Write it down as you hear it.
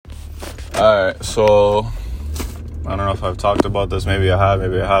Alright, so I don't know if I've talked about this. Maybe I have,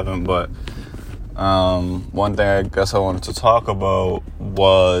 maybe I haven't. But one thing I guess I wanted to talk about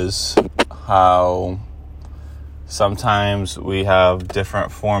was how sometimes we have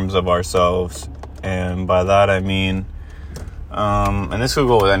different forms of ourselves. And by that I mean, and this could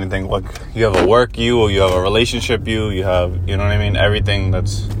go with anything. Like, you have a work you, or you have a relationship you have, you know what I mean? Everything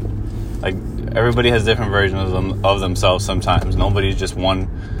that's, like, everybody has different versions of themselves sometimes. Nobody's just one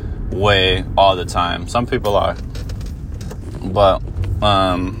way all the time. Some people are. But,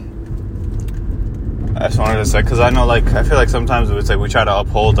 I just wanted to say, because I know, like, I feel like sometimes it's like we try to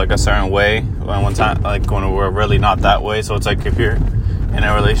uphold, like, a certain way one time, like, when we're really not that way. So it's like if you're in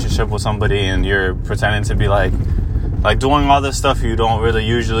a relationship with somebody and you're pretending to be, like doing all this stuff you don't really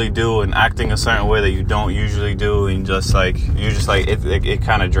usually do and acting a certain way that you don't usually do, and just, like, it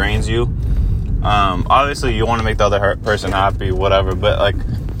kind of drains you. Obviously, you want to make the other person happy, whatever, but, like,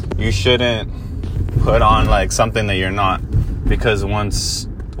 you shouldn't put on, like, something that you're not, because once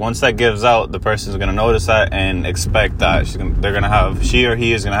that gives out, the person's going to notice that and expect that. She or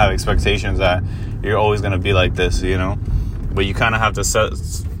he is going to have expectations that you're always going to be like this, you know? But you kind of have to set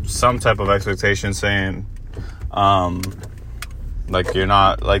some type of expectation saying, like, you're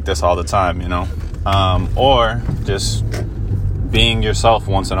not like this all the time, you know? Or just being yourself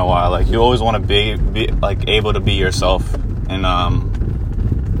once in a while. Like, you always want to be like, able to be yourself in,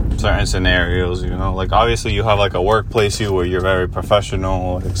 certain scenarios, you know? Like, obviously you have, like, a workplace where you're very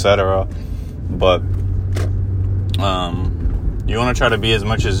professional, etc. But you want to try to be as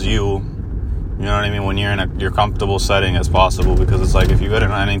much as you know what I mean, when you're in your comfortable setting as possible. Because it's like, if you get in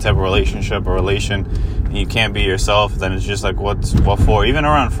any type of relationship or relation and you can't be yourself, then it's just like, what for? Even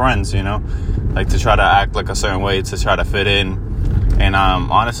around friends, you know, like, to try to act like a certain way to try to fit in. And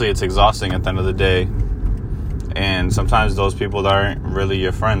honestly, it's exhausting at the end of the day. And sometimes those people aren't really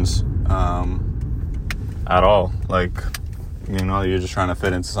your friends at all. Like, you know, you're just trying to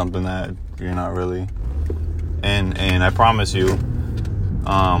fit into something that you're not really in. And I promise you,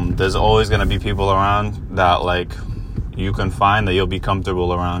 there's always going to be people around that, like, you can find that you'll be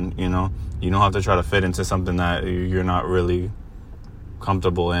comfortable around, you know? You don't have to try to fit into something that you're not really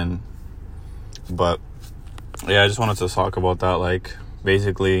comfortable in. But, yeah, I just wanted to talk about that, like,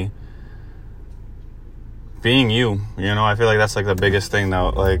 basically being you know? I feel like that's, like, the biggest thing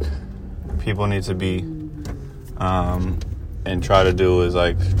that, like, people need to be and try to do is,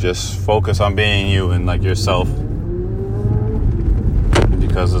 like, just focus on being you and, like, yourself.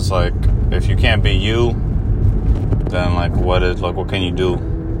 Because it's like, if you can't be you, then, like, what can you do?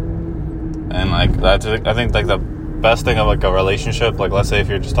 And, like, that's, I think, like, the best thing of, like, a relationship, like, let's say if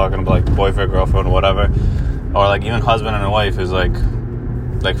you're just talking about, like, boyfriend, girlfriend, whatever, or, like, even husband and a wife, is, like,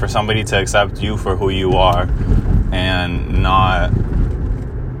 for somebody to accept you for who you are and not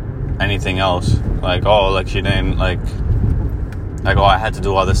anything else. Like, oh, like, she didn't, like, oh, I had to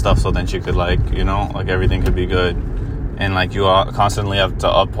do all this stuff so then she could, like, you know, like, everything could be good. And, like, you constantly have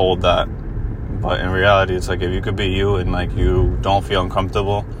to uphold that. But in reality, it's like, if you could be you and, like, you don't feel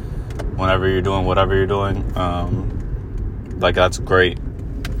uncomfortable whenever you're doing whatever you're doing, like, that's great.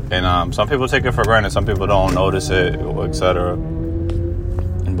 And some people take it for granted. Some people don't notice it, etc.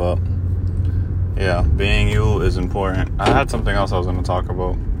 But, yeah, being you is important. I had something else I was going to talk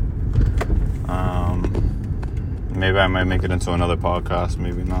about. Maybe I might make it into another podcast.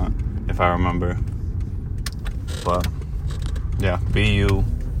 Maybe not, if I remember. But, yeah, be you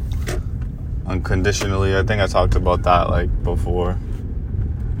unconditionally. I think I talked about that, like, before.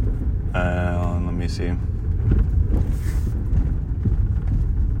 Let me see.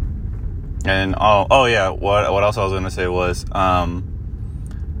 And, oh yeah, what else I was going to say was,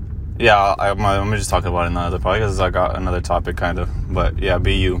 yeah, I'm just talking about it in another podcast because I got another topic, kind of. But, yeah,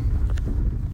 be you.